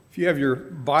If you have your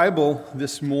Bible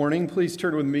this morning, please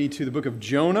turn with me to the book of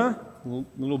Jonah,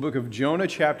 little book of Jonah,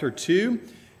 chapter 2.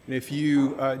 And if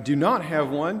you do not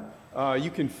have one,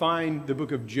 you can find the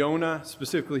book of Jonah,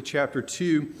 specifically chapter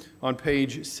 2, on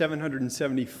page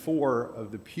 774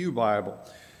 of the Pew Bible.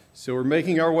 So we're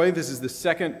making our way. This is the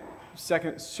second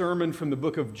sermon from the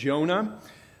book of Jonah.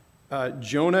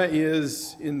 Jonah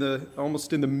is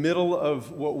almost in the middle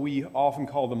of what we often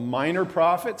call the minor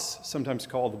prophets, sometimes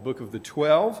called the book of the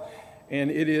 12,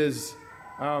 and it is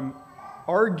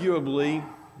arguably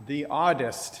the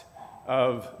oddest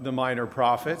of the minor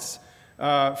prophets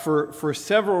for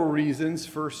several reasons.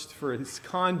 First, for its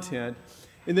content,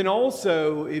 and then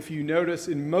also, if you notice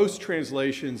in most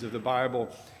translations of the Bible,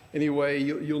 anyway,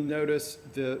 you'll notice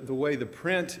the way the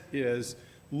print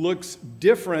looks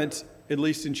different, at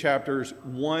least in chapters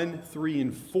 1, 3,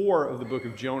 and 4 of the book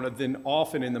of Jonah, than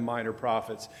often in the minor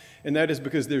prophets. And that is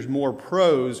because there's more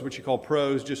prose, what you call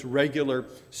prose, just regular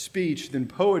speech, than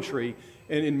poetry.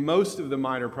 And in most of the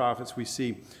minor prophets, we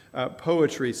see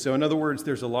poetry. So in other words,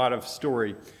 there's a lot of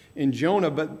story in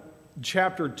Jonah, but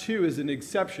chapter 2 is an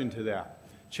exception to that.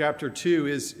 Chapter 2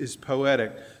 is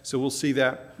poetic. So we'll see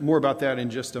more about that in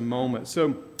just a moment.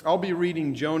 So I'll be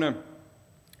reading Jonah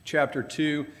chapter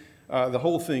 2, the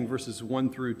whole thing, verses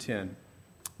 1 through 10,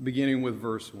 beginning with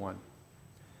verse 1.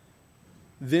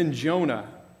 Then Jonah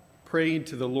prayed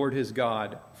to the Lord his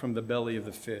God from the belly of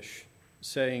the fish,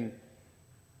 saying,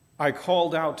 I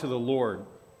called out to the Lord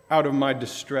out of my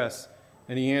distress,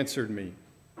 and he answered me.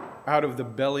 Out of the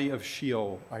belly of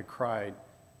Sheol I cried,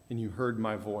 and you heard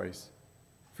my voice.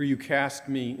 For you cast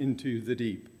me into the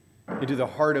deep, into the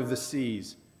heart of the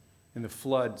seas, and the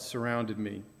flood surrounded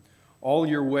me. All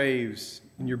your waves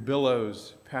and your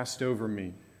billows passed over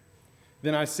me.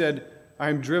 Then I said, I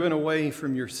am driven away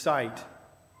from your sight,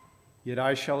 yet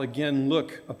I shall again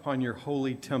look upon your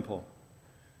holy temple.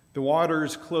 The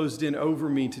waters closed in over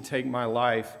me to take my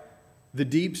life. The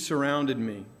deep surrounded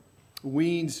me.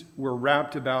 Weeds were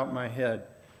wrapped about my head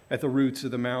at the roots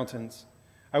of the mountains.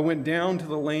 I went down to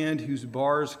the land whose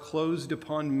bars closed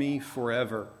upon me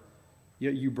forever.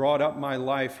 Yet you brought up my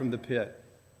life from the pit,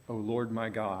 O Lord my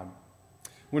God.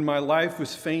 When my life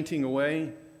was fainting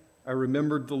away, I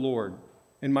remembered the Lord,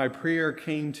 and my prayer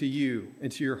came to you and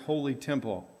to your holy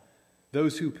temple.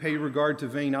 Those who pay regard to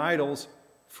vain idols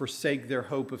forsake their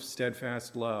hope of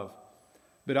steadfast love.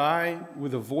 But I,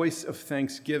 with a voice of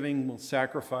thanksgiving, will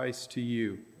sacrifice to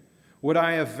you. What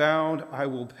I have vowed, I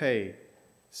will pay.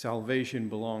 Salvation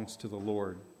belongs to the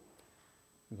Lord.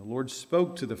 And the Lord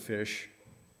spoke to the fish,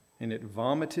 and it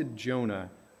vomited Jonah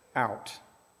out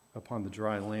upon the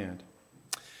dry land.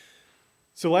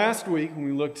 So last week, when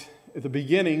we looked at the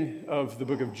beginning of the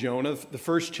book of Jonah, the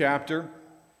first chapter,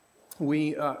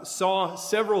 we saw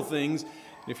several things.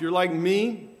 If you're like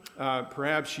me,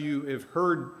 perhaps you have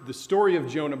heard the story of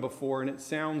Jonah before, and it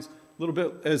sounds a little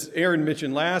bit, as Aaron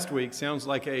mentioned last week, sounds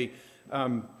like a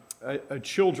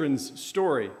children's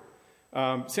story.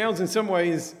 Sounds in some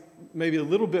ways maybe a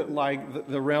little bit like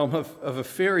the realm of a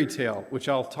fairy tale, which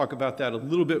I'll talk about that a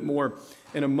little bit more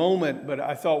in a moment. But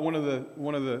I thought one of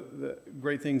the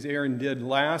great things Aaron did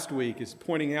last week is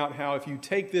pointing out how if you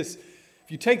take this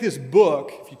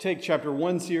book, if you take chapter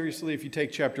 1 seriously, if you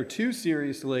take chapter 2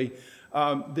 seriously,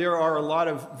 there are a lot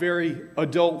of very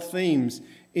adult themes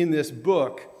in this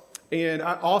book. And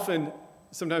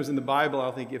sometimes in the Bible,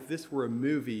 I'll think, if this were a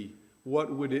movie,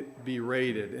 what would it be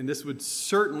rated? And this would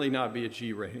certainly not be a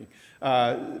G rating.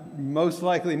 Most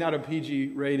likely not a PG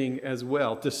rating as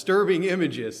well. Disturbing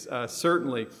images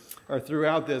certainly are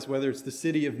throughout this, whether it's the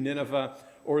city of Nineveh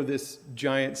or this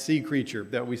giant sea creature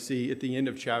that we see at the end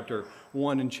of chapter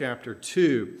 1 and chapter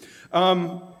 2.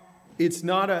 It's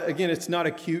not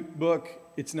a cute book.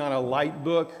 It's not a light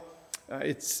book.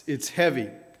 It's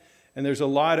heavy. And there's a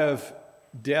lot of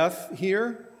death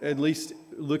here, at least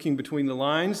looking between the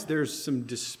lines. There's some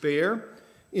despair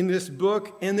in this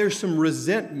book, and there's some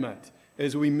resentment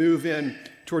as we move in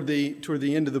toward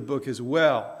the end of the book as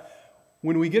well.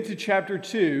 When we get to chapter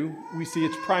 2, we see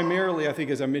it's primarily, I think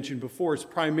as I mentioned before, it's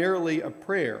primarily a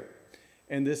prayer.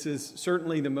 And this is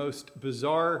certainly the most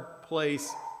bizarre place,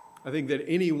 I think, that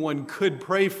anyone could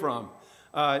pray from,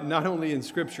 not only in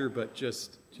Scripture, but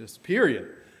just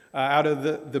period, out of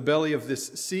the belly of this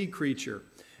sea creature.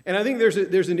 And I think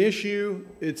there's an issue.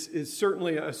 It's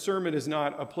certainly, a sermon is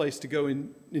not a place to go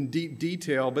in deep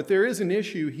detail, but there is an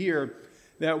issue here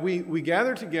that we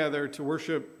gather together to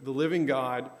worship the living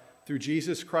God through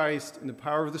Jesus Christ and the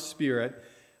power of the Spirit,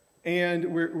 and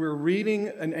we're reading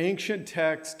an ancient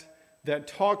text that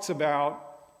talks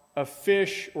about a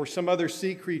fish or some other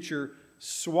sea creature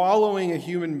swallowing a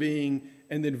human being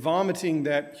and then vomiting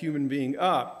that human being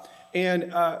up.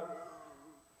 And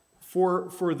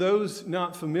for those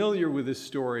not familiar with this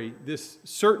story, this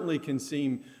certainly can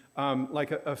seem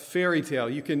like a fairy tale.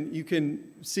 You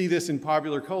can see this in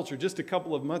popular culture. Just a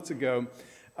couple of months ago,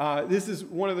 this is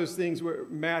one of those things where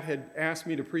Matt had asked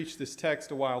me to preach this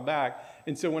text a while back.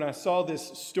 And so when I saw this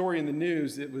story in the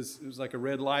news, it was like a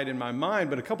red light in my mind.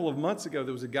 But a couple of months ago,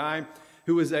 there was a guy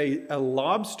who was a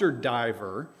lobster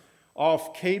diver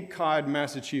off Cape Cod,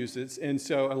 Massachusetts. And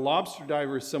so a lobster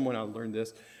diver is someone, I learned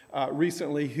this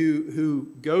recently,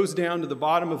 who goes down to the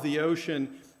bottom of the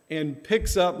ocean and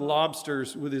picks up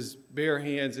lobsters with his bare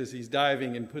hands as he's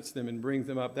diving and puts them and brings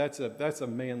them up. That's a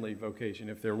manly vocation,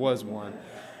 if there was one.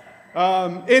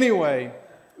 Anyway,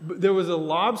 there was a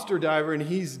lobster diver, and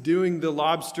he's doing the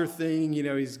lobster thing.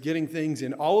 He's getting things,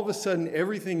 and all of a sudden,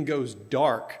 everything goes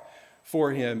dark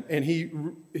for him, and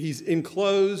he's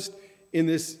enclosed in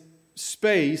this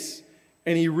space,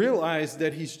 and he realized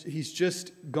that he's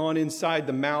just gone inside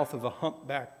the mouth of a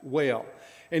humpback whale.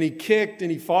 And he kicked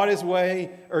and he fought his way,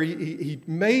 or he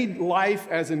made life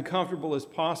as uncomfortable as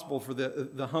possible for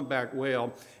the humpback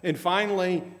whale. And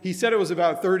finally, he said it was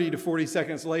about 30 to 40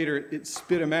 seconds later, it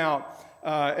spit him out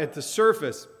at the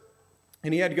surface.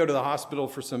 And he had to go to the hospital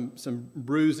for some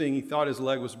bruising. He thought his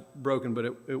leg was broken, but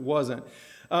it wasn't.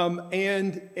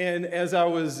 And as I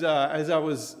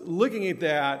was looking at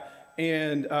that,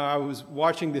 and I was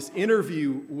watching this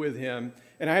interview with him,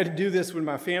 and I had to do this when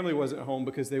my family wasn't home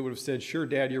because they would have said, "Sure,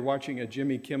 Dad, you're watching a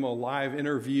Jimmy Kimmel live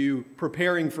interview,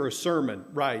 preparing for a sermon."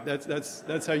 Right?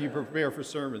 That's how you prepare for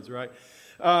sermons, right?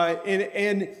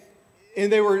 And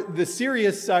they were, the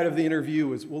serious side of the interview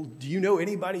was, "Well, do you know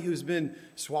anybody who's been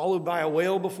swallowed by a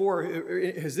whale before?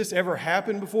 Has this ever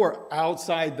happened before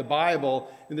outside the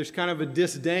Bible?" And there's kind of a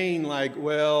disdain, like,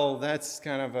 "Well, that's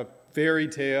kind of a fairy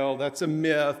tale, that's a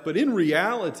myth, but in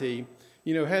reality,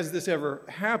 has this ever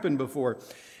happened before?"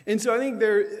 And so I think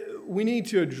we need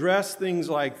to address things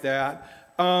like that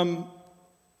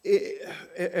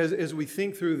as we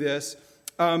think through this.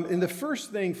 And the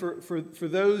first thing for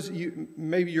those,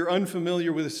 maybe you're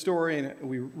unfamiliar with the story, and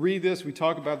we read this, we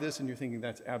talk about this, and you're thinking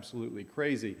that's absolutely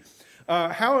crazy.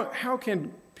 How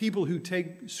can people who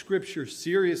take Scripture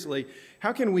seriously,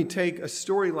 how can we take a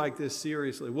story like this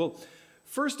seriously? Well,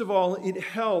 first of all, it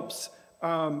helps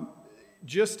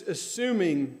just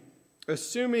assuming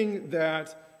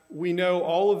that we know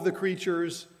all of the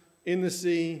creatures in the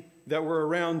sea that were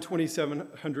around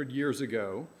 2,700 years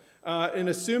ago, and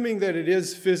assuming that it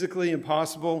is physically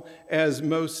impossible, as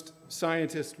most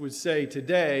scientists would say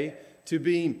today, to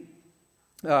be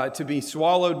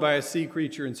swallowed by a sea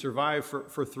creature and survive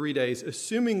for 3 days.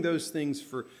 Assuming those things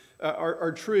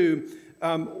are true,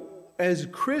 as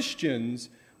Christians,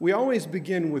 we always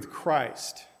begin with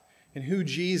Christ and who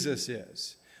Jesus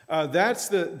is. That's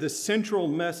the central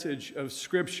message of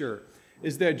Scripture,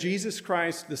 is that Jesus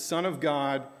Christ, the Son of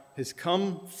God, has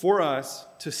come for us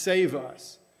to save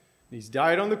us. He's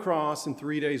died on the cross, and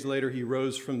 3 days later he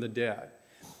rose from the dead.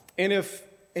 And if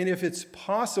it's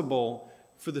possible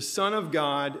for the Son of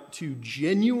God to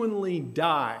genuinely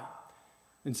die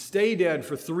and stay dead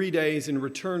for 3 days and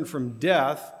return from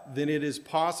death, then it is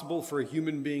possible for a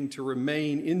human being to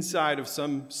remain inside of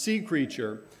some sea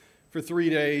creature for 3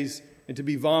 days and to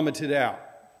be vomited out.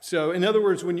 So, in other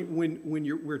words,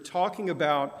 we're talking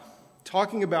about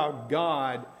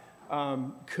God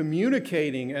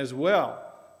communicating as well,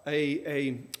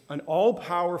 an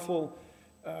all-powerful,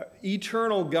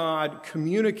 eternal God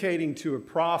communicating to a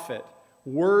prophet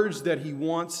words that he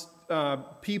wants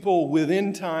people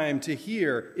within time to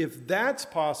hear. If that's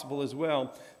possible as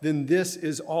well, then this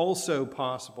is also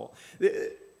possible.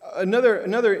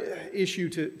 Another issue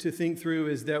to think through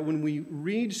is that when we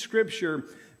read Scripture,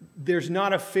 there's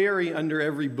not a fairy under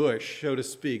every bush, so to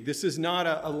speak. This is not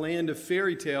a land of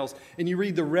fairy tales. And you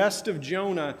read the rest of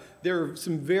Jonah, there are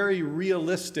some very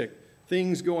realistic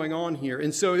things going on here.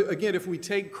 And so, again, if we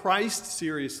take Christ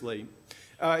seriously,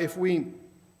 if we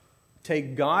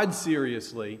take God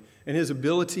seriously and his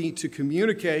ability to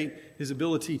communicate, his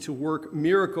ability to work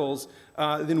miracles,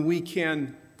 then we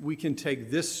can take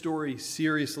this story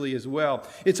seriously as well.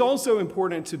 It's also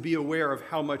important to be aware of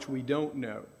how much we don't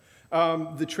know.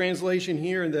 The translation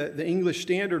here in the English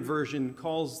Standard Version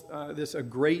calls this a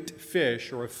great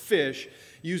fish or a fish,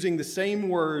 using the same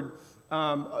word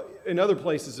in other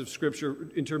places of Scripture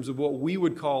in terms of what we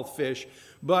would call fish.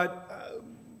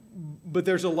 But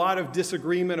there's a lot of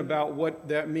disagreement about what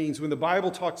that means. When the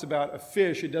Bible talks about a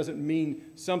fish, it doesn't mean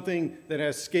something that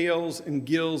has scales and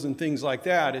gills and things like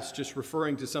that. It's just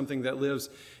referring to something that lives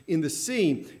in the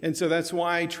sea. And so that's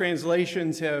why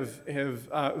translations have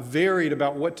varied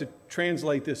about what to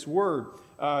translate this word.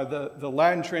 The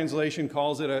Latin translation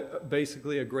calls it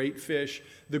basically a great fish.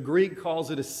 The Greek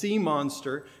calls it a sea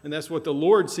monster, and that's what the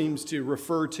Lord seems to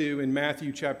refer to in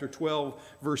Matthew chapter 12,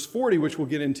 verse 40, which we'll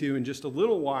get into in just a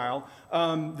little while.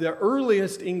 The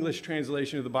earliest English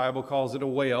translation of the Bible calls it a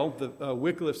whale, the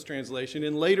Wycliffe's translation,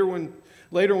 and later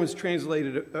ones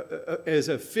translated as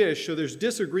a fish. So there's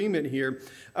disagreement here.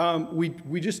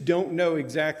 We just don't know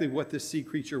exactly what this sea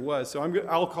creature was. So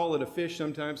I'll call it a fish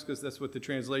sometimes because that's what the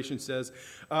translation says.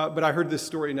 But I heard this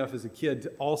story enough as a kid to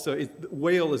also,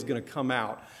 whale is going to come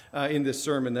out in this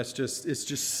sermon. It's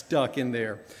just stuck in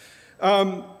there.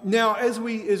 Now, as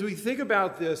we think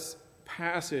about this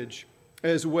passage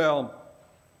as well,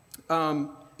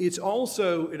 it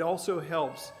also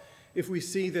helps if we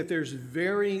see that there's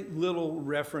very little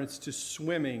reference to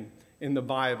swimming in the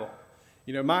Bible.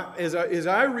 As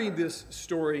I read this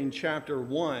story in chapter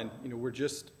 1,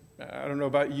 I don't know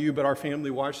about you, but our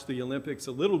family watched the Olympics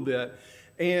a little bit.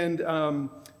 And,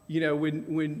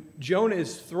 when Jonah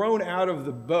is thrown out of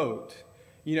the boat,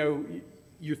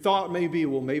 your thought may be,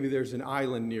 well, maybe there's an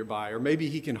island nearby, or maybe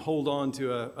he can hold on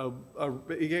to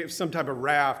some type of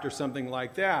raft or something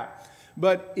like that.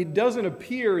 But it doesn't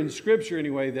appear in Scripture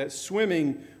anyway that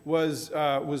swimming was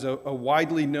a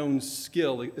widely known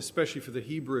skill, especially for the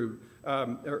Hebrew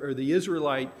or the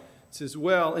Israelites as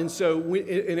well. And so,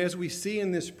 as we see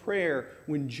in this prayer,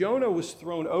 when Jonah was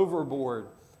thrown overboard,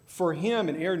 for him,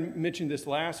 and Aaron mentioned this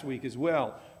last week as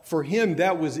well, for him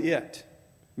that was it.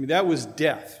 That was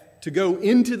death. To go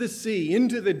into the sea,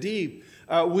 into the deep,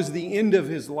 was the end of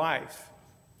his life,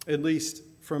 at least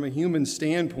from a human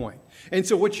standpoint. And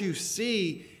so what you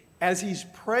see as he's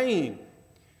praying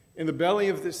in the belly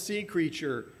of the sea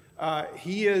creature,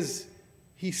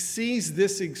 he sees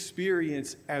this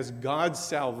experience as God's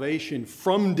salvation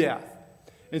from death.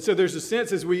 And so there's a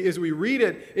sense as we read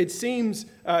it, it seems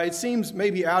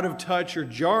maybe out of touch or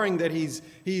jarring that he's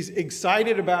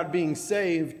excited about being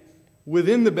saved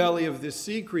within the belly of this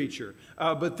sea creature.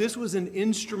 But this was an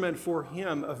instrument for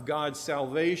him of God's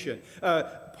salvation.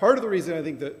 Part of the reason I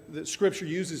think that Scripture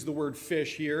uses the word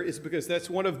fish here is because that's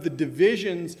one of the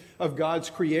divisions of God's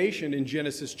creation in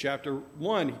Genesis chapter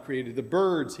 1. He created the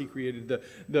birds. He created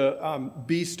the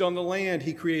beast on the land.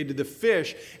 He created the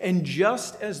fish. And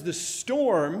just as the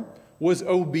storm was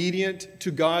obedient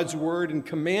to God's word and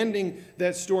commanding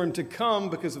that storm to come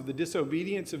because of the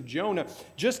disobedience of Jonah,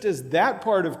 just as that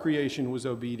part of creation was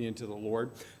obedient to the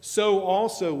Lord, so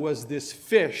also was this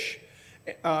fish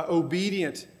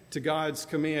obedient to God's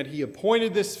command. He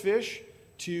appointed this fish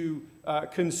to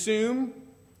consume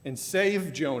and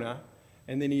save Jonah,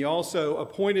 and then he also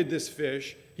appointed this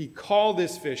fish, he called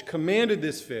this fish, commanded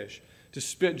this fish to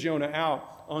spit Jonah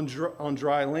out on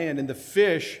dry land, and the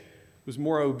fish was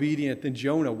more obedient than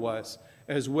Jonah was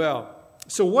as well.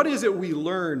 So what is it we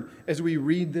learn as we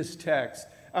read this text?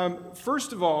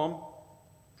 First of all,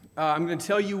 I'm going to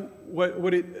tell you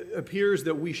what it appears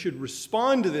that we should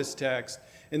respond to this text.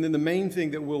 And then the main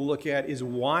thing that we'll look at is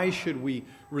why should we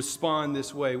respond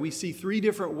this way? We see three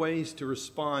different ways to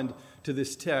respond to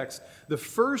this text. The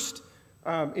first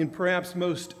and perhaps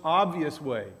most obvious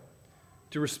way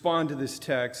to respond to this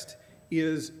text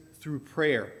is through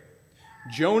prayer.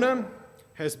 Jonah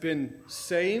has been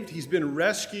saved. He's been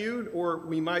rescued, or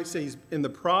we might say he's in the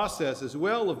process as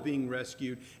well of being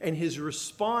rescued. And his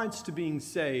response to being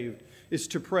saved is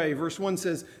to pray. Verse 1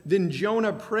 says, "Then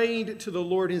Jonah prayed to the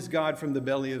Lord his God from the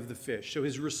belly of the fish." So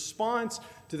his response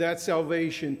to that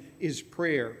salvation is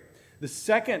prayer. The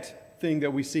second thing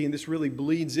that we see, and this really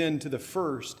bleeds into the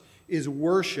first, is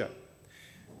worship.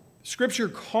 Scripture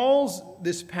calls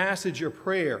this passage a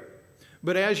prayer,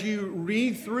 but as you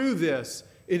read through this,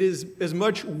 it is as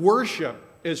much worship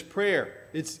as prayer.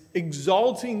 It's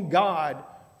exalting God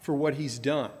for what he's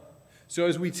done. So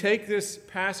as we take this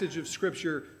passage of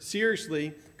Scripture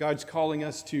seriously, God's calling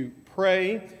us to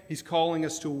pray. He's calling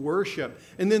us to worship.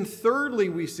 And then thirdly,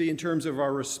 we see in terms of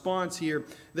our response here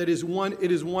that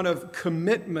it is one of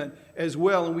commitment as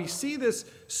well. And we see this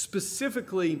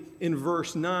specifically in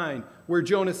verse 9, where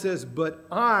Jonah says, "But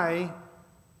I,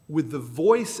 with the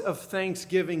voice of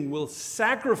thanksgiving, will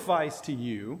sacrifice to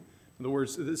you." In other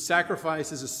words, the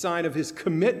sacrifice is a sign of his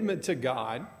commitment to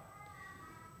God.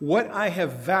 "What I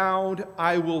have vowed,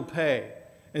 I will pay."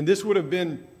 And this would have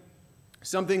been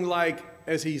something like,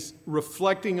 as he's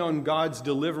reflecting on God's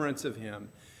deliverance of him,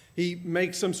 he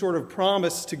makes some sort of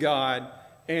promise to God,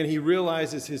 and he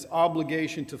realizes his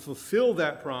obligation to fulfill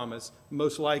that promise,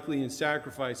 most likely in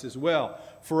sacrifice as well.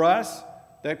 For us,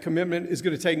 that commitment is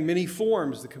going to take many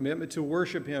forms: the commitment to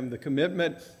worship him, the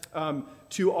commitment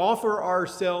to offer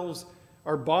ourselves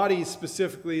our bodies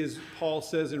specifically, as Paul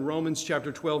says in Romans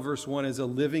chapter 12, verse 1, is a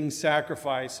living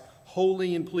sacrifice,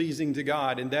 holy and pleasing to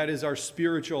God, and that is our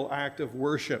spiritual act of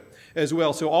worship as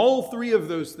well. So all three of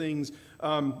those things,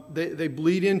 they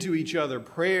bleed into each other: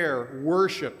 prayer,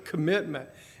 worship, commitment,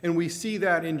 and we see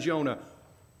that in Jonah.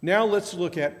 Now let's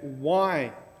look at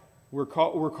why we're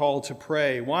called to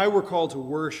pray, why we're called to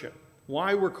worship,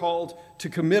 why we're called to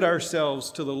commit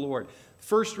ourselves to the Lord.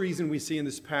 First reason we see in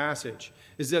this passage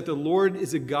is that the Lord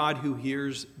is a God who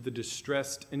hears the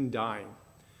distressed and dying.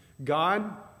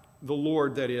 God, the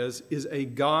Lord that is a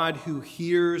God who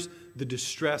hears the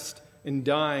distressed and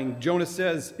dying. Jonah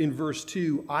says in verse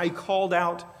 2, I called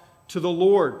out to the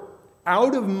Lord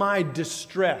out of my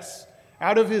distress,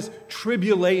 out of his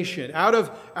tribulation, out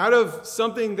of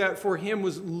something that for him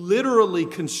was literally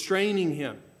constraining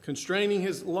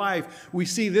his life. We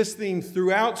see this theme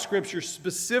throughout Scripture,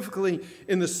 specifically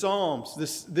in the Psalms.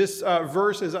 This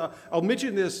verse is, I'll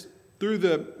mention this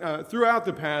throughout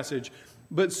the passage,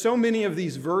 but so many of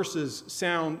these verses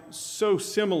sound so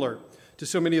similar to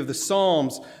so many of the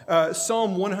Psalms.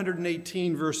 Psalm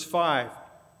 118, verse 5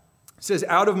 says,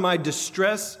 out of my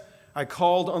distress I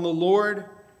called on the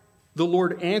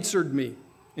Lord answered me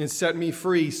and set me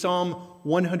free. Psalm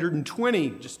 120,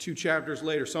 just 2 chapters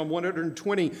later, Psalm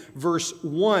 120, verse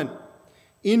 1.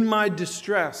 In my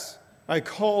distress, I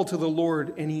called to the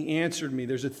Lord, and he answered me.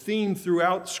 There's a theme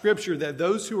throughout Scripture that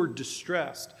those who are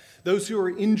distressed, those who are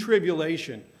in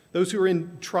tribulation, those who are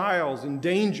in trials and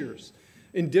dangers,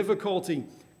 in difficulty,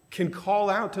 can call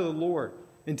out to the Lord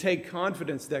and take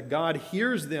confidence that God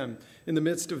hears them in the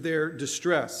midst of their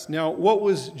distress. Now, what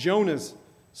was Jonah's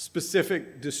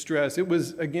specific distress? It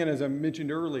was, again, as I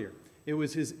mentioned earlier, it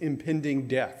was his impending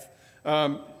death.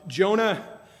 Jonah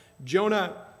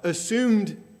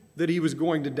assumed that he was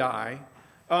going to die.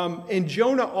 And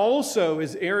Jonah also,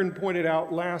 as Aaron pointed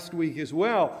out last week as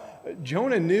well,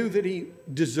 Jonah knew that he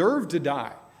deserved to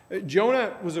die.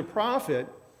 Jonah was a prophet,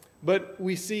 but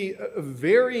we see a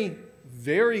very,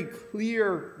 very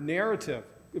clear narrative,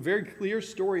 a very clear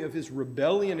story of his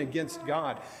rebellion against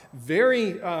God.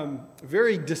 Very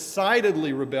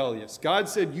decidedly rebellious. God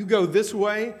said, you go this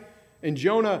way, and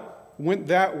Jonah went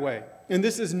that way. And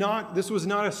this was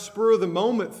not a spur of the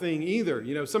moment thing either.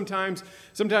 You know, sometimes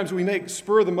we make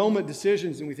spur of the moment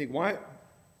decisions and we think, why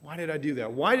did I do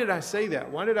that? Why did I say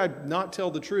that? Why did I not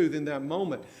tell the truth in that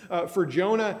moment? For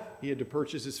Jonah, he had to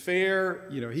purchase his fare.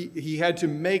 You know, he had to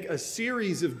make a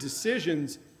series of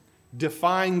decisions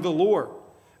defying the Lord.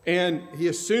 And he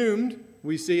assumed,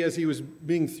 we see as he was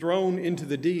being thrown into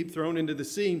the deep, thrown into the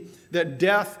sea, that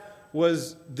death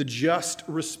was the just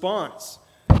response.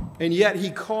 And yet he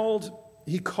called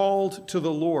to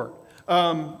the Lord.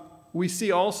 We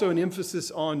see also an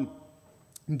emphasis on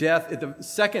death at the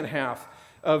second half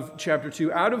of chapter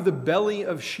 2. Out of the belly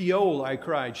of Sheol I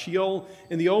cried. Sheol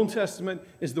in the Old Testament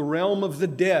is the realm of the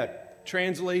dead,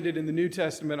 translated in the New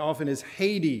Testament often as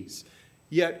Hades.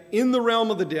 Yet in the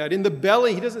realm of the dead, in the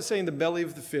belly, he doesn't say in the belly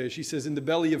of the fish, he says in the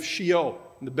belly of Sheol,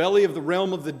 in the belly of the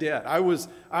realm of the dead. I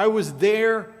was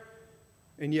there,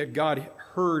 and yet God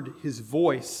heard his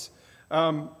voice.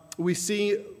 We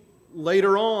see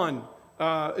later on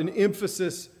an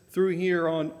emphasis through here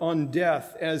on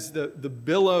death as the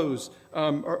billows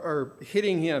are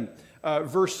hitting him.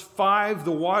 Verse 5,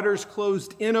 the waters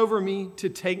closed in over me to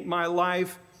take my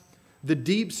life. The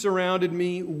deep surrounded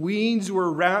me. Weeds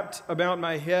were wrapped about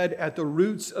my head at the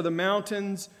roots of the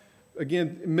mountains.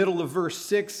 Again, middle of verse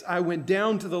 6, I went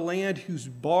down to the land whose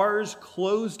bars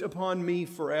closed upon me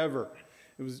forever.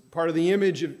 It was part of the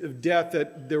image of death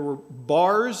that there were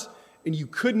bars and you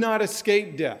could not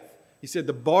escape death. He said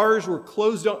the bars were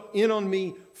closed in on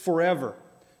me forever.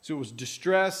 So it was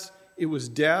distress, it was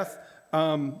death.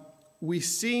 We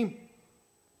see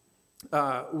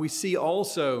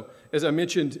also, as I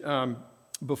mentioned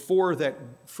before, that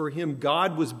for him,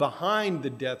 God was behind the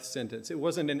death sentence. It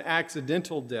wasn't an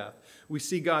accidental death. We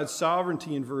see God's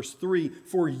sovereignty in verse 3,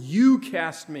 for you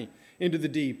cast me into the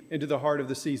deep, into the heart of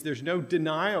the seas. There's no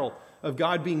denial of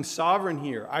God being sovereign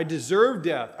here. I deserved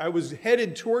death. I was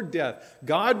headed toward death.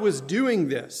 God was doing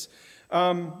this.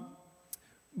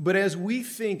 But as we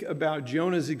think about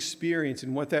Jonah's experience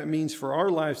and what that means for our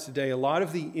lives today, a lot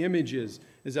of the images,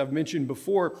 as I've mentioned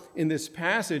before in this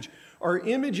passage, are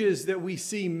images that we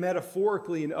see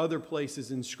metaphorically in other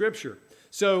places in Scripture.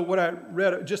 So what I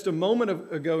read just a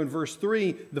moment ago in verse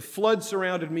 3, the flood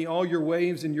surrounded me, all your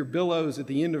waves and your billows at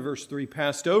the end of verse 3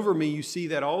 passed over me. You see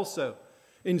that also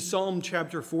in Psalm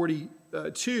chapter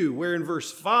 42, where in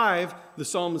verse 5, the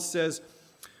psalmist says,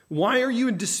 why are you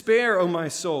in despair, O my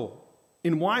soul?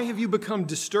 And why have you become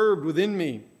disturbed within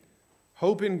me?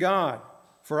 Hope in God,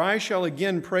 for I shall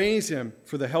again praise him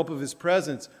for the help of his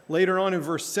presence. Later on in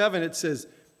verse 7, it says,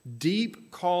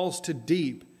 deep calls to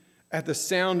deep at the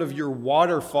sound of your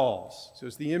waterfalls. So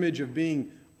it's the image of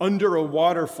being under a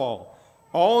waterfall.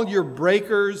 All your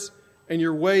breakers and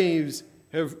your waves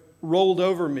have rolled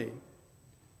over me.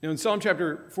 Now in Psalm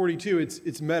chapter 42,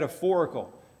 it's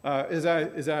metaphorical. As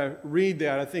I read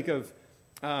that, I think of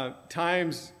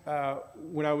times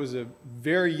when I was a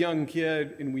very young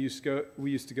kid and we used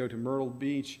to go to Myrtle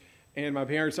Beach, and my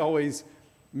parents always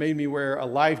made me wear a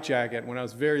life jacket when I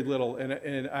was very little,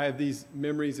 and I have these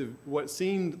memories of what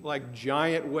seemed like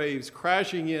giant waves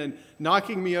crashing in,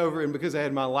 knocking me over, and because I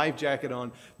had my life jacket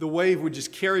on, the wave would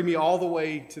just carry me all the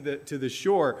way to the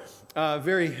shore.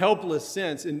 Very helpless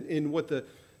sense in what the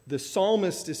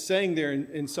psalmist is saying there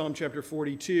in Psalm chapter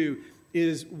 42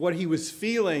 is what he was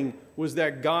feeling was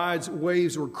that God's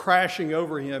waves were crashing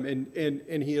over him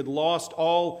and he had lost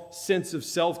all sense of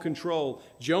self-control.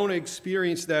 Jonah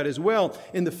experienced that as well.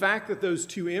 And the fact that those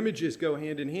two images go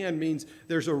hand in hand means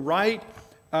there's a right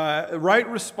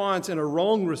response and a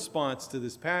wrong response to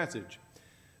this passage.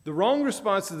 The wrong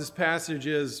response to this passage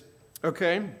is,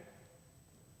 okay,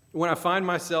 when I find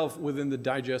myself within the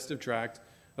digestive tract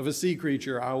of a sea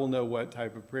creature, I will know what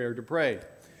type of prayer to pray.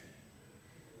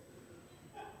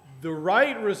 The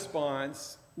right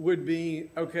response would be,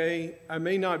 okay, I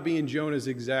may not be in Jonah's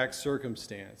exact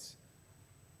circumstance,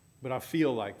 but I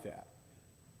feel like that.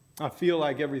 I feel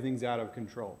like everything's out of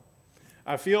control.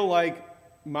 I feel like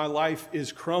my life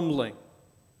is crumbling.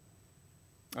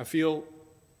 I feel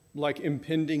like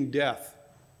impending death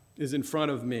is in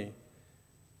front of me.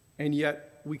 And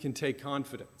yet we can take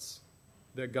confidence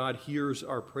that God hears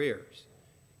our prayers,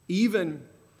 even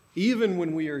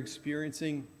when we are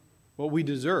experiencing what we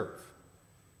deserve.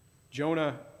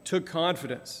 Jonah took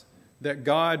confidence that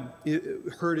God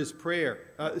heard his prayer.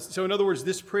 So in other words,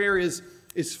 this prayer is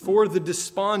for the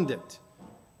despondent.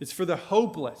 It's for the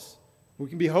hopeless. We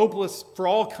can be hopeless for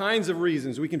all kinds of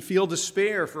reasons. We can feel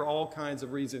despair for all kinds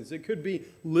of reasons. It could be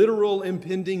literal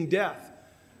impending death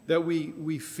that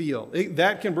we feel.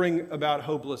 That can bring about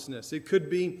hopelessness. It could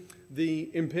be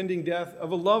the impending death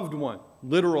of a loved one,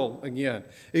 literal again.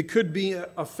 It could be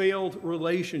a failed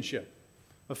relationship,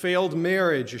 a failed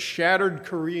marriage, a shattered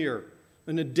career,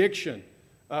 an addiction,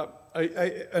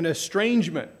 an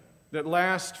estrangement that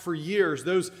lasts for years.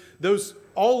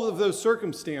 All of those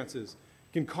circumstances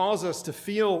can cause us to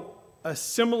feel a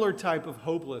similar type of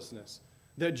hopelessness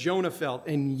that Jonah felt,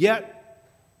 and yet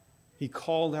he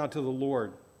called out to the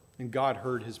Lord, and God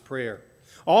heard his prayer.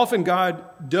 Often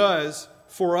God does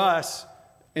for us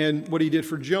and what he did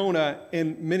for Jonah,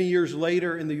 and many years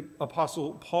later in the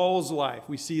Apostle Paul's life.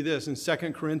 We see this in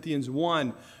 2 Corinthians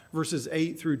 1, verses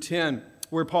 8 through 10,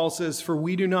 where Paul says, "For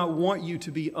we do not want you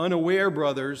to be unaware,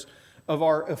 brothers, of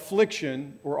our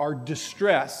affliction or our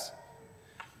distress,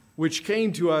 which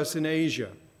came to us in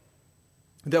Asia,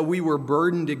 that we were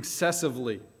burdened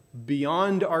excessively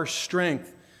beyond our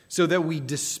strength, so that we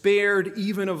despaired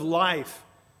even of life.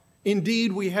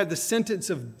 Indeed, we had the sentence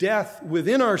of death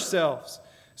within ourselves,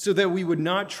 so that we would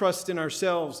not trust in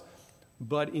ourselves,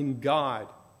 but in God,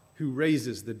 who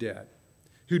raises the dead,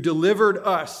 who delivered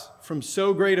us from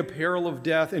so great a peril of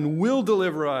death and will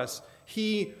deliver us,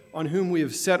 he on whom we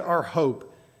have set our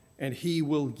hope, and he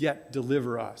will yet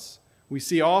deliver us." We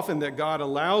see often that God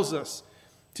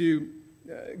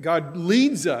God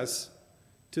leads us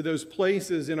to those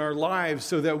places in our lives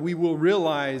so that we will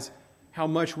realize how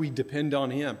much we depend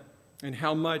on him and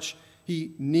how much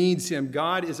he needs him.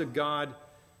 God is a God,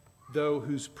 though,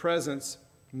 whose presence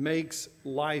makes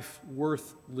life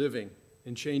worth living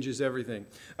and changes everything.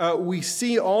 We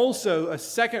see also a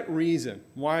second reason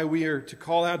why we are to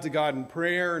call out to God in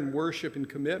prayer and worship and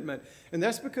commitment, and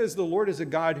that's because the Lord is a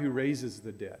God who raises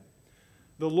the dead.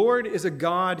 The Lord is a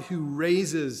God who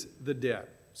raises the dead.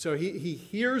 So he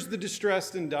hears the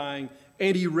distressed and dying,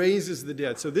 and he raises the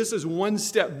dead. So this is one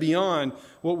step beyond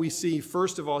what we see.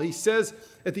 First of all, he says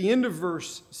at the end of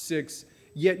verse 6,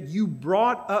 "Yet you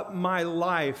brought up my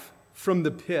life from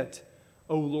the pit,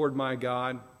 O Lord my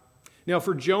God." Now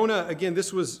for Jonah, again,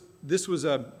 this was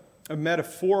a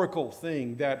metaphorical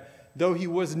thing, that though he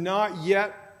was not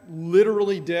yet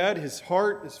literally dead, his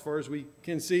heart, as far as we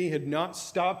can see, had not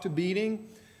stopped beating,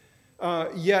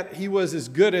 yet he was as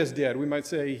good as dead. We might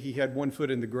say he had one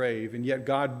foot in the grave, and yet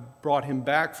God brought him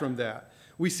back from that.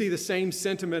 We see the same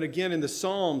sentiment again in the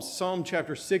Psalms. Psalm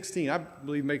chapter 16, I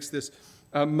believe, makes this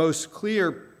most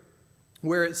clear,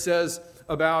 where it says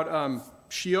about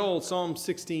Sheol, Psalm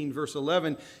 16, verse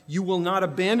 11, "You will not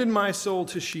abandon my soul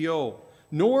to Sheol,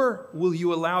 nor will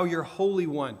you allow your Holy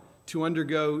One to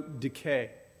undergo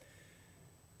decay."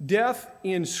 Death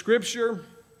in Scripture,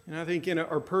 and I think in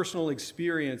our personal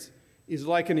experience, is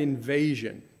like an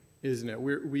invasion, isn't it?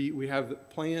 We have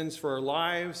plans for our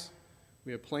lives.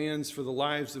 We have plans for the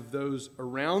lives of those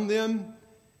around them.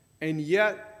 And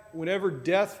yet, whenever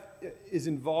death is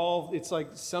involved, it's like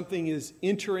something is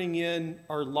entering in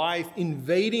our life,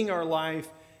 invading our life,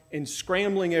 and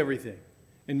scrambling everything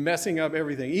and messing up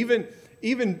everything.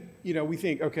 Even we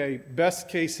think, okay, best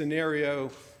case scenario,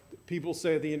 people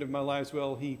say at the end of my life,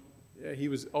 well, he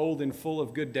was old and full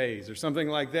of good days or something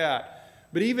like that.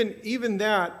 But even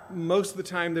that, most of the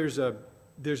time there's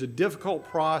a difficult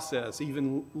process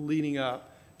even leading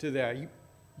up to that. You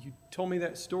told me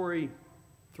that story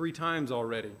 3 times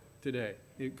already today.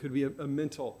 It could be a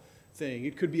mental thing.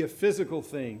 It could be a physical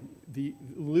thing, the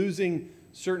losing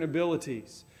certain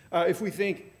abilities. If we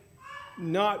think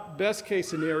not best case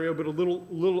scenario, but a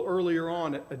little earlier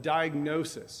on, a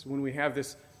diagnosis, when we have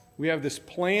this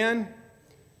plan,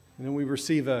 and then we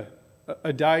receive a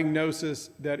diagnosis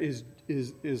that is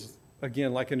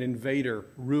again like an invader,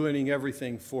 ruining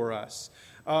everything for us.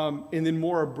 And then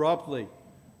more abruptly,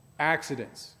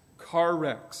 accidents, car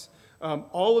wrecks.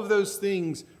 All of those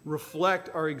things reflect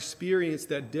our experience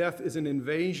that death is an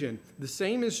invasion. The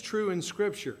same is true in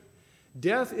Scripture.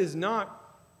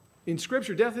 In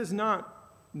Scripture, death is not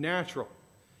natural.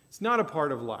 It's not a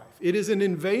part of life. It is an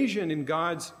invasion in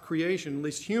God's creation, at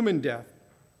least human death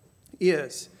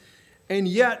is. And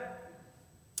yet,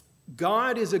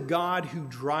 God is a God who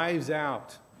drives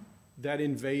out that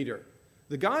invader.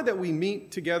 The God that we meet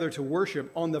together to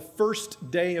worship on the first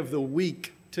day of the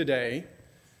week today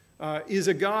is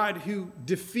a God who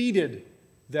defeated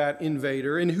that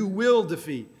invader and who will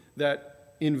defeat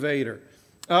that invader.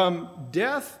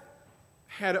 Death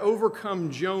had overcome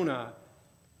Jonah,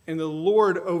 and the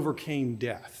Lord overcame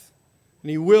death. And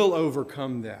he will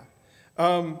overcome that.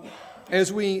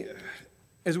 As we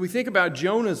think about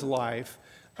Jonah's life,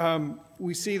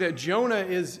 we see that Jonah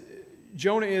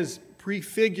is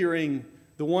prefiguring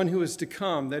the one who is to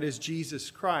come, that is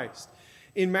Jesus Christ.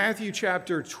 In Matthew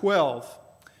chapter 12,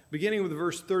 beginning with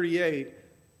verse 38,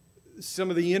 some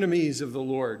of the enemies of the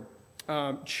Lord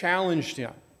challenged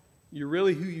him. You're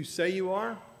really who you say you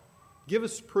are? Give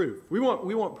us proof. We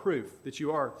want proof that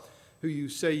you are who you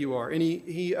say you are. And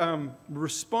he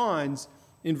responds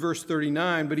in verse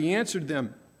 39, but he answered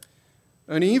them,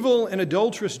 an evil and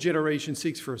adulterous generation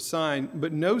seeks for a sign,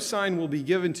 but no sign will be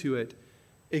given to it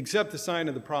except the sign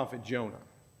of the prophet Jonah.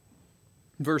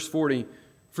 Verse 40,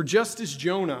 for just as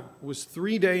Jonah was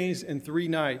 3 days and 3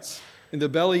 nights in the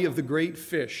belly of the great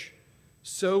fish,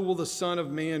 so will the Son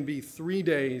of Man be 3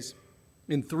 days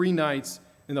and 3 nights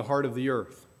in the heart of the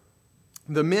earth.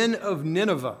 The men of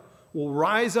Nineveh will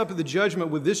rise up at the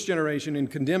judgment with this generation and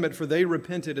condemn it, for they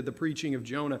repented at the preaching of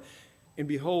Jonah. And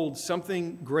behold,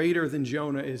 something greater than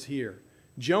Jonah is here.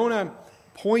 Jonah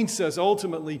points us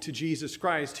ultimately to Jesus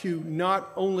Christ, who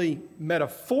not only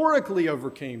metaphorically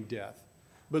overcame death,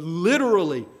 but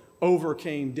literally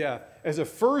overcame death as a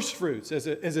first fruits, as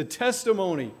a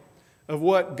testimony of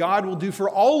what God will do for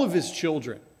all of his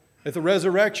children at the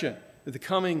resurrection, at the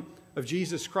coming of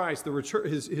Jesus Christ,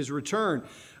 his return.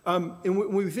 And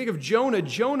when we think of Jonah,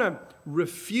 Jonah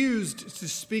refused to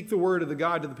speak the word of the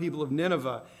God to the people of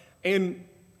Nineveh and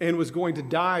was going to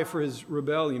die for his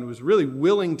rebellion, was really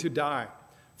willing to die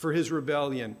for his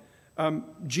rebellion.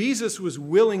 Jesus was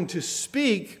willing to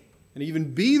speak and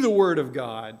even be the word of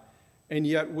God, and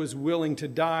yet was willing to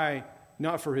die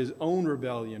not for his own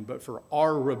rebellion, but for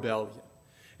our rebellion.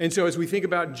 And so as we think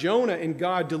about Jonah and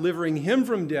God delivering him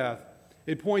from death,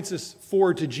 it points us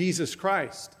forward to Jesus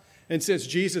Christ. And since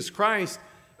Jesus Christ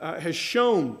has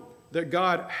shown that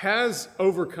God has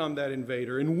overcome that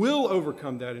invader and will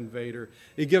overcome that invader,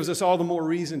 it gives us all the more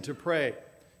reason to pray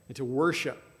and to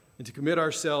worship and to commit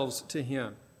ourselves to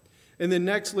him. And then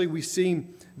nextly, we see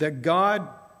that God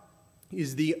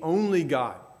is the only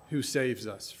God who saves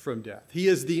us from death. He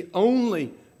is the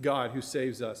only God who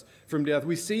saves us from death.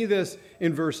 We see this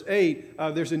in verse 8.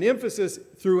 There's an emphasis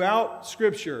throughout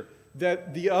Scripture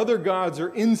that the other gods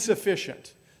are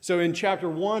insufficient. So in chapter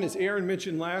 1, as Aaron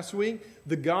mentioned last week,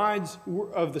 the gods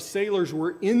of the sailors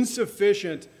were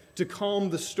insufficient to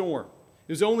calm the storm.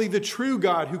 It was only the true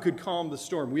God who could calm the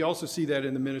storm. We also see that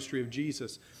in the ministry of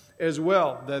Jesus as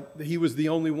well, that he was the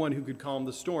only one who could calm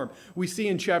the storm. We see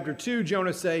in chapter 2,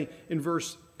 Jonah say in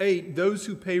verse 8, those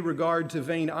who pay regard to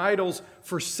vain idols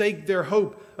forsake their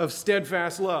hope of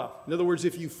steadfast love. In other words,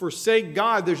 if you forsake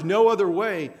God, there's no other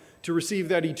way to receive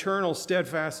that eternal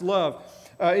steadfast love.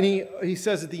 And he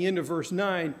says at the end of verse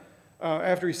 9,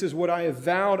 after he says, what I have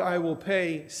vowed I will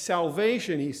pay,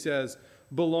 salvation, he says,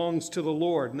 belongs to the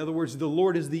Lord. In other words, the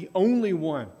Lord is the only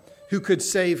one who could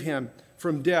save him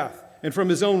from death and from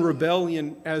his own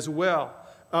rebellion as well.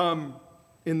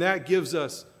 And that gives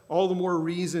us all the more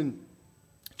reason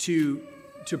to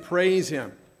praise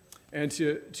him and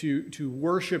to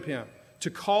worship him, to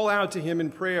call out to him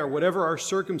in prayer, whatever our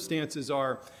circumstances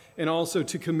are, and also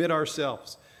to commit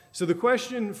ourselves. So the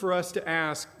question for us to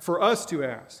ask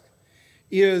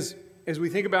is, as we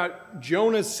think about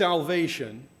Jonah's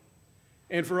salvation,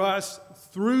 and for us,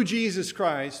 through Jesus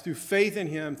Christ, through faith in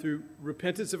him, through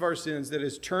repentance of our sins, that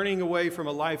is turning away from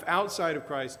a life outside of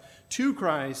Christ to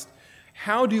Christ,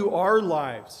 how do our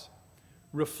lives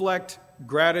reflect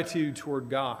gratitude toward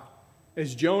God?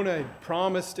 As Jonah had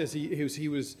promised, as he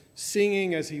was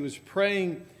singing, as he was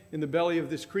praying in the belly of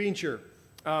this creature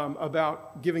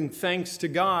about giving thanks to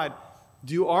God,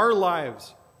 do our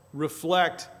lives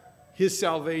reflect his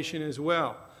salvation as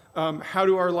well? How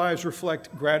do our lives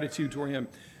reflect gratitude toward him?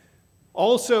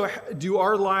 Also, do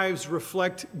our lives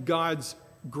reflect God's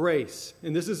grace?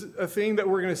 And this is a thing that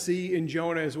we're going to see in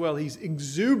Jonah as well. He's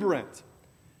exuberant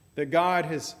that God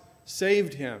has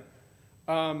saved him.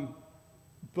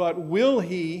 But will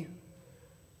he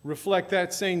reflect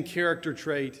that same character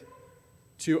trait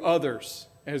to others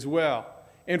as well?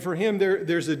 And for him,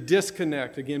 there's a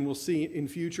disconnect. Again, we'll see in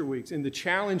future weeks. And the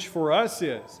challenge for us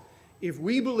is, if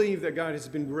we believe that God has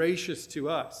been gracious to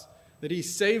us, that he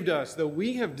saved us, though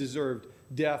we have deserved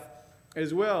death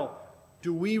as well,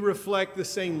 do we reflect the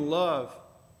same love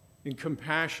and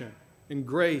compassion and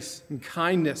grace and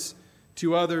kindness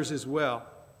to others as well?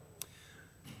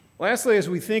 Lastly, as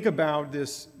we think about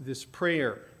this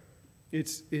prayer,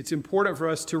 it's important for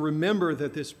us to remember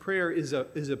that this prayer is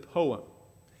a poem.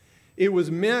 It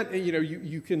was meant,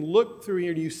 you can look through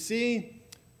here and you see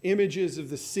images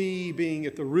of the sea being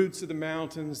at the roots of the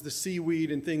mountains, the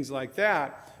seaweed and things like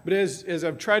that. But as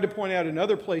I've tried to point out in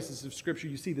other places of Scripture,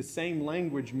 you see the same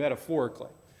language metaphorically.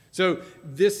 So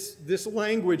this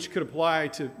language could apply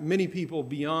to many people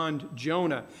beyond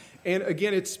Jonah. And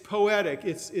again, it's poetic.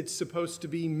 It's supposed to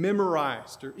be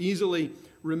memorized or easily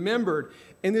remembered.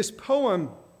 And this poem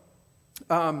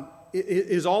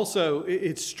is also,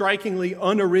 it's strikingly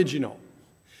unoriginal.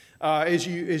 As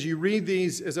you read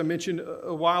these, as I mentioned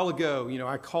a while ago,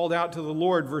 I called out to the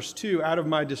Lord, verse 2, out of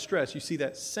my distress. You see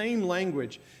that same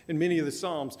language in many of the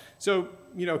Psalms. So,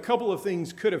 a couple of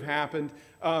things could have happened.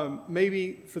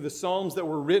 Maybe for the Psalms that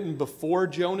were written before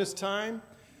Jonah's time,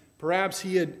 perhaps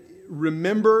he had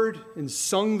remembered and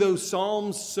sung those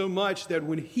Psalms so much that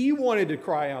when he wanted to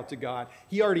cry out to God,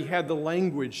 he already had the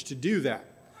language to do that.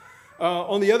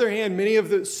 On the other hand, many of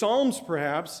the Psalms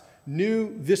perhaps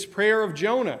knew this prayer of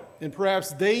Jonah, and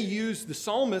perhaps the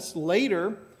psalmists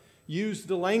later used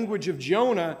the language of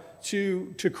Jonah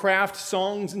to craft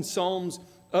songs and psalms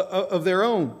of their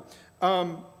own.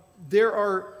 There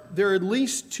are at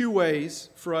least two ways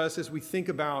for us as we think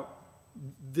about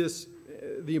this,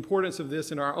 the importance of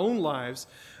this in our own lives.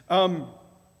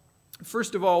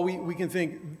 First of all, we can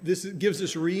think this gives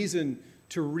us reason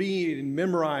to read and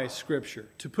memorize Scripture,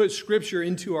 to put Scripture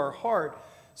into our heart,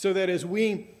 so that as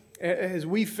we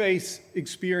face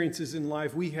experiences in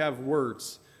life, we have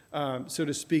words, so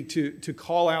to speak, to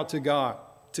call out to God,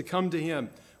 to come to Him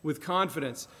with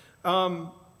confidence.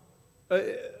 But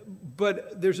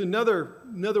there's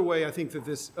another way I think that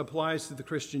this applies to the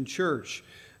Christian church.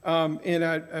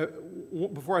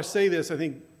 Before I say this, I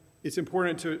think it's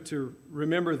important to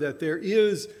remember that there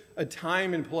is a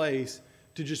time and place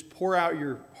to just pour out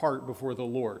your heart before the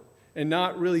Lord and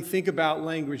not really think about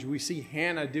language. We see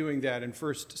Hannah doing that in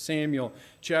 1 Samuel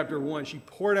chapter 1. She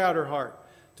poured out her heart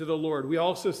to the Lord. We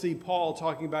also see Paul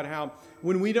talking about how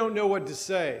when we don't know what to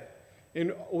say,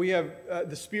 and we have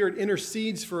the Spirit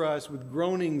intercedes for us with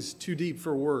groanings too deep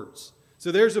for words.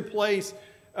 So there's a place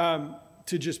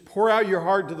to just pour out your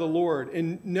heart to the Lord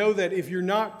and know that if you're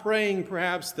not praying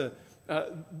perhaps the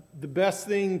best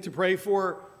thing to pray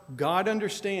for, God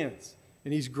understands.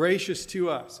 And He's gracious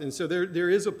to us. And so there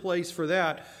is a place for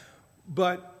that.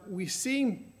 But we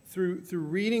see through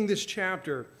reading this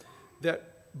chapter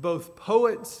that both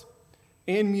poets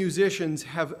and musicians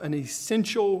have an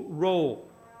essential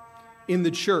role in the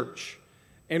church.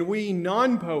 And we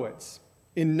non-poets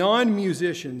and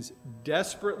non-musicians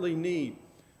desperately need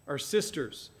our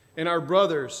sisters and our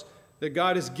brothers that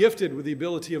God has gifted with the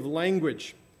ability of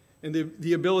language and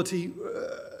the ability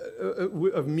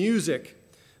of music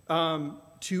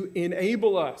to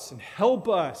enable us and help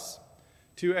us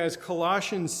to, as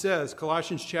Colossians says,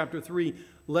 Colossians chapter 3,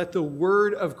 let the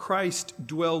word of Christ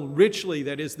dwell richly,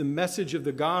 that is the message of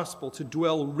the gospel, to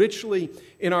dwell richly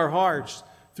in our hearts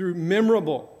through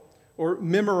memorable or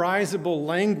memorizable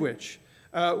language.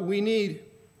 We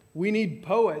need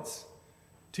poets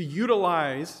to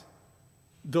utilize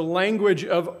the language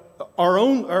of our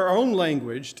own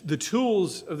language, the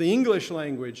tools of the English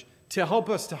language, to help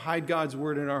us to hide God's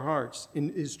word in our hearts,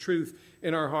 in His truth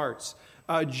in our hearts.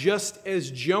 Just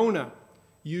as Jonah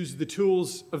used the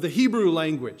tools of the Hebrew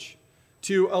language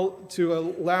to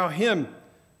allow him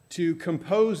to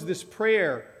compose this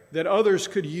prayer that others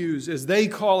could use as they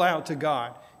call out to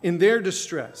God in their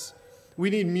distress. We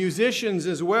need musicians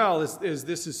as well, as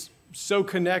this is so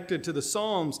connected to the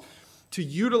Psalms, to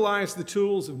utilize the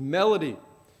tools of melody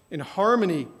and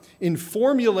harmony in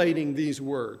formulating these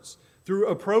words through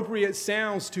appropriate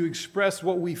sounds to express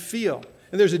what we feel.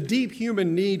 And there's a deep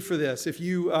human need for this. If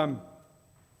you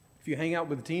hang out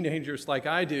with teenagers like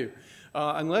I do,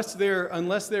 unless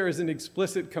there is an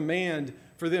explicit command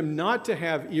for them not to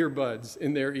have earbuds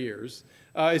in their ears,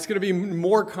 it's going to be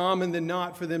more common than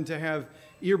not for them to have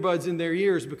earbuds in their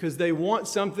ears because they want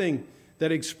something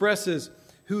that expresses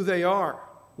who they are.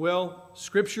 Well,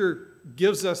 Scripture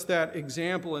gives us that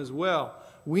example as well.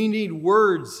 We need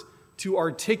words to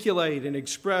articulate and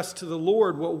express to the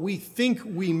Lord what we think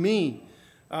we mean.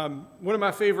 One of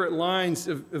my favorite lines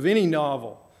of any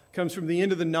novel comes from the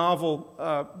end of the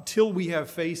novel, Till We Have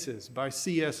Faces by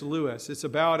C.S. Lewis. It's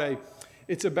about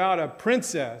a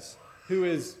princess who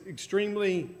is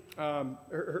extremely,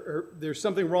 there's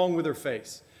something wrong with her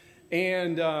face.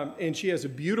 And she has a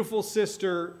beautiful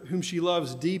sister whom she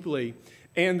loves deeply.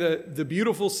 And the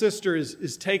beautiful sister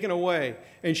is taken away.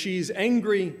 And she's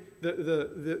angry.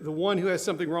 The one who has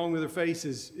something wrong with her face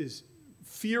is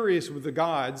furious with the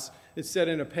gods. It's set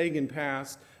in a pagan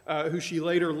past, who she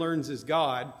later learns is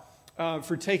God,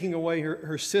 for taking away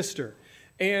her sister.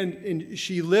 And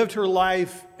she lived her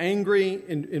life angry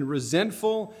and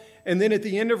resentful. And then at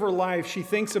the end of her life, she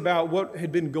thinks about what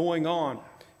had been going on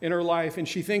in her life. And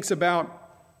she thinks about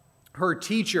her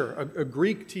teacher, a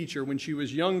Greek teacher when she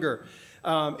was younger,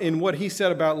 and what he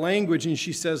said about language. And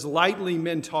she says, lightly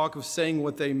men talk of saying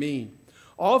what they mean.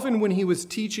 Often when he was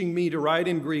teaching me to write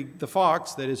in Greek, the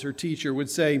fox, that is her teacher, would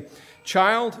say,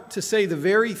 child, to say the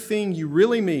very thing you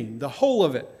really mean, the whole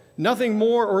of it, nothing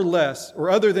more or less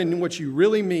or other than what you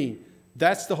really mean.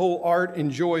 That's the whole art and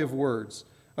joy of words.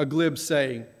 A glib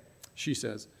saying, she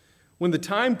says. When the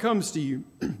time comes to you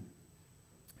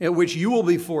at which you will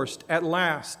be forced at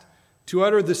last to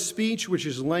utter the speech which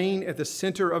is lain at the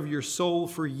center of your soul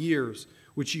for years,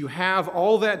 which you have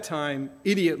all that time,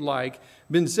 idiot-like,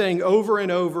 been saying over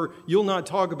and over, you'll not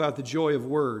talk about the joy of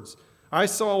words. I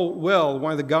saw well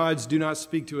why the gods do not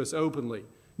speak to us openly,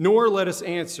 nor let us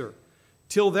answer.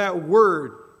 Till that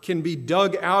word can be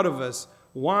dug out of us,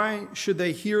 why should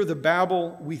they hear the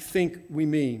babble we think we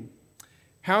mean?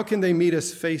 How can they meet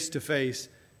us face to face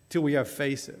till we have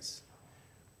faces?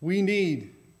 We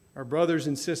need our brothers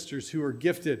and sisters who are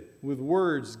gifted with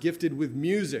words, gifted with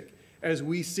music, as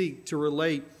we seek to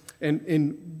relate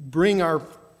and bring our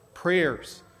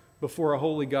prayers before a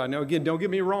holy God. Now, again, don't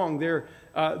get me wrong. There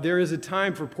is a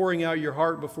time for pouring out your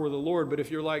heart before the Lord. But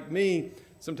if you're like me,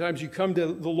 sometimes you come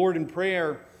to the Lord in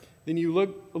prayer, then you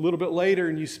look a little bit later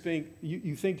and you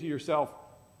think to yourself,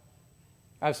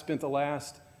 I've spent the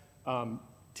last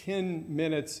 10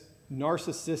 minutes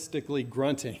narcissistically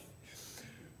grunting.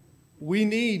 We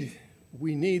need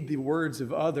the words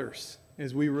of others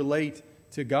as we relate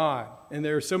to God. And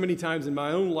there are so many times in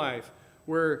my own life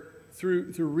where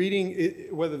through reading,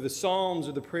 whether the Psalms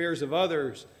or the prayers of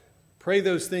others, pray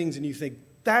those things and you think,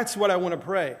 that's what I want to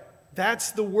pray.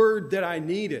 That's the word that I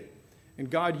needed. And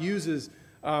God uses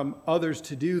others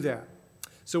to do that.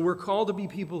 So we're called to be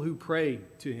people who pray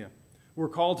to Him. We're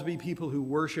called to be people who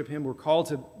worship Him. We're called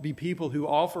to be people who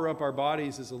offer up our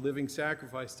bodies as a living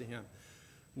sacrifice to Him.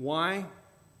 Why?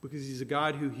 Because He's a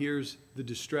God who hears the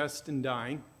distressed and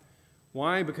dying.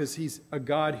 Why? Because He's a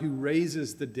God who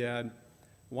raises the dead.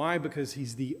 Why? Because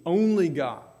He's the only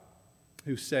God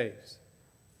who saves.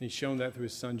 And He's shown that through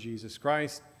His Son, Jesus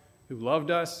Christ, who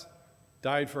loved us,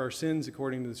 died for our sins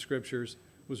according to the Scriptures,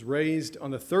 was raised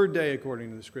on the third day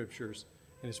according to the Scriptures,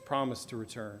 and has promised to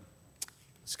return.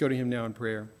 Let's go to Him now in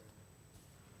prayer.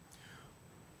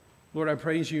 Lord, I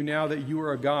praise You now that You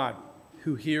are a God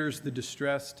who hears the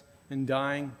distressed and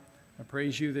dying. I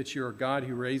praise You that You are a God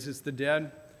who raises the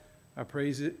dead. I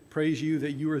praise You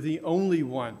that You are the only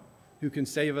one who can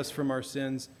save us from our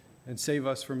sins and save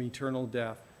us from eternal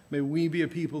death. May we be a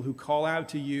people who call out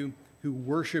to You, who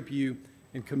worship You,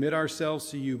 and commit ourselves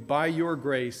to You by Your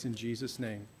grace in Jesus'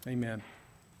 name. Amen.